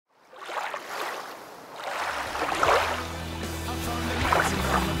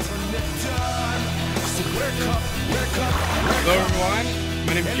Hello everyone,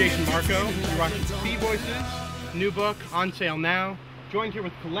 my name is Jason Marco. You're watching Sea Voices, new book on sale now. Joined here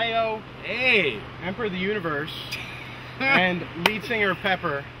with Kaleo, Hey! Emperor of the Universe, and lead singer of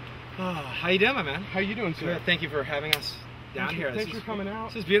Pepper. Oh, how you doing, my man? How you doing, sir? Thank you for having us down here. Thanks for coming out.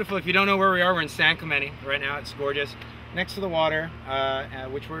 This is beautiful. If you don't know where we are, we're in San Clemente right now. It's gorgeous. Next to the water,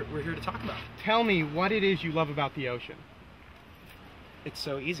 which we're here to talk about. Tell me what it is you love about the ocean. It's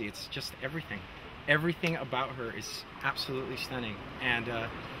so easy. It's just everything. Everything about her is absolutely stunning. And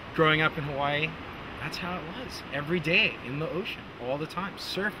growing up in Hawaii, that's how it was. Every day in the ocean, all the time.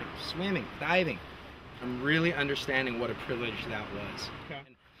 Surfing, swimming, diving. I'm really understanding what a privilege that was. Okay.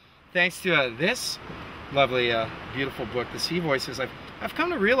 And thanks to this lovely, beautiful book, The Sea Voices, I've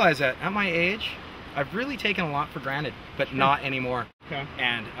come to realize that at my age, I've really taken a lot for granted, but not anymore. Okay.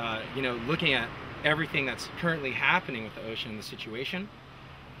 And, you know, looking at everything that's currently happening with the ocean and the situation,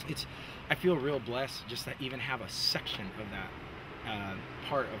 I feel real blessed just to even have a section of that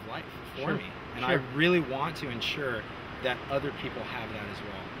part of life for me. And I really want to ensure that other people have that as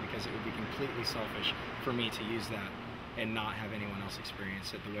well, because it would be completely selfish for me to use that and not have anyone else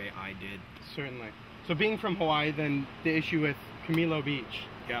experience it the way I did. Certainly. So being from Hawaii, then the issue with Kamilo Beach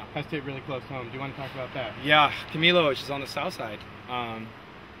Yeah. has to hit really close to home. Do you want to talk about that? Yeah, Kamilo, which is on the south side.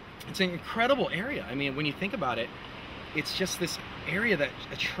 It's an incredible area. I mean, when you think about it, it's just this area that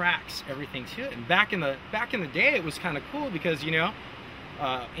attracts everything to it. And back in the day, it was kind of cool because, you know,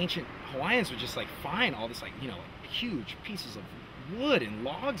 ancient Hawaiians would just like find all this, like, you know, like huge pieces of wood and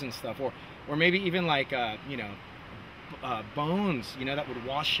logs and stuff, or maybe even like you know, bones, you know, that would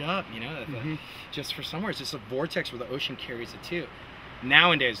wash up, you know, just for somewhere. It's just a vortex where the ocean carries it too.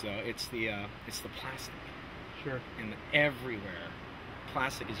 Nowadays, though, it's the plastic. Sure. And everywhere,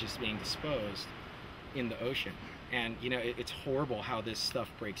 plastic is just being disposed in the ocean. And, you know, it's horrible how this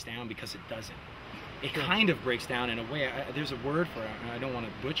stuff breaks down, because it doesn't. It kind of breaks down in a way. There's a word for it, and I don't want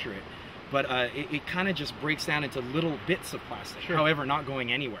to butcher it, but it kind of just breaks down into little bits of plastic, however, not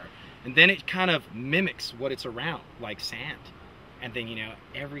going anywhere. And then it kind of mimics what it's around, like sand. And then, you know,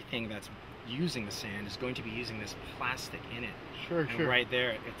 everything that's using the sand is going to be using this plastic in it. And right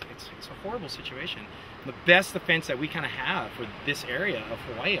there, it's a horrible situation. The best defense that we kind of have for this area of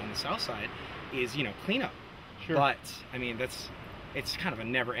Hawaii on the south side is, you know, cleanup. But I mean, it's kind of a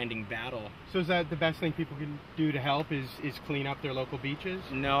never-ending battle. So is that the best thing people can do to help is clean up their local beaches?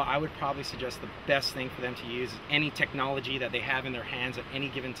 No, I would probably suggest the best thing for them to use is any technology that they have in their hands at any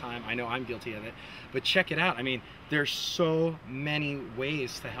given time. I know I'm guilty of it, but check it out. I mean, there's so many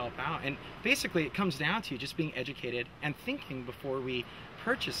ways to help out, and basically it comes down to just being educated and thinking before we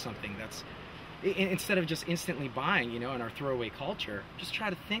purchase something. That's instead of just instantly buying, you know, in our throwaway culture, just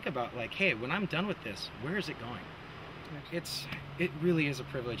try to think about, like, hey, when I'm done with this, where is it going? It really is a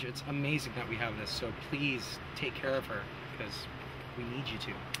privilege. It's amazing that we have this, so please take care of her, because we need you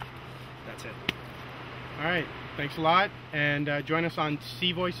to. That's it. All right, thanks a lot, and join us on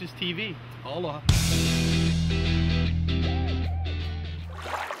Sea Voices TV. Aloha.